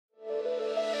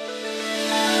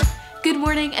Good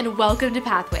morning and welcome to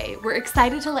Pathway. We're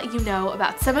excited to let you know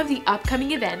about some of the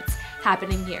upcoming events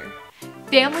happening here.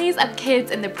 Families of kids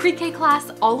in the pre-K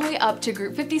class all the way up to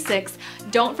Group 56,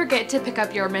 don't forget to pick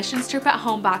up your missions trip at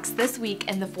home box this week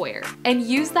in the foyer. And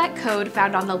use that code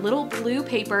found on the little blue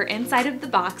paper inside of the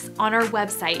box on our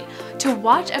website to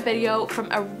watch a video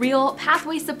from a real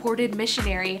Pathway supported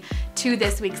missionary to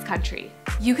this week's country.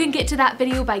 You can get to that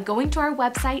video by going to our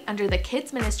website under the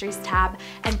Kids Ministries tab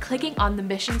and clicking on the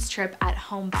missions trip at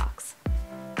home box.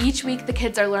 Each week the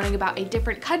kids are learning about a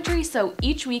different country, so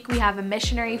each week we have a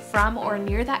missionary from or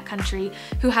near that country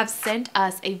who have sent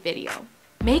us a video.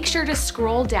 Make sure to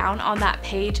scroll down on that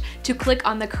page to click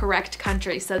on the correct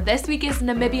country. So this week is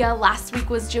Namibia, last week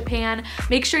was Japan.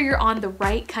 Make sure you're on the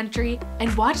right country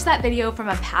and watch that video from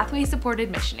a Pathway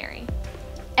supported missionary.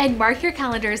 And mark your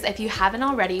calendars if you haven't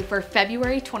already for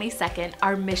February 22nd,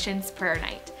 our missions prayer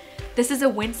night. This is a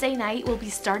Wednesday night. We'll be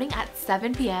starting at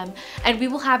 7 p.m. and we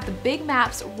will have the big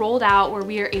maps rolled out where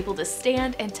we are able to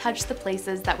stand and touch the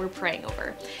places that we're praying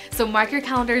over. So mark your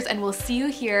calendars and we'll see you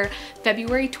here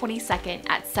February 22nd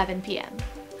at 7 p.m.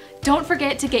 Don't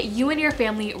forget to get you and your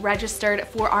family registered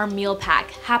for our meal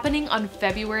pack happening on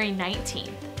February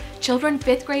 19th. Children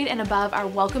 5th grade and above are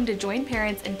welcome to join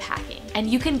parents in packing. And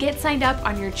you can get signed up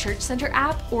on your Church Center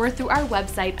app or through our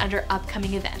website under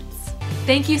upcoming events.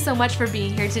 Thank you so much for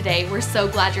being here today. We're so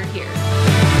glad you're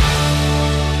here.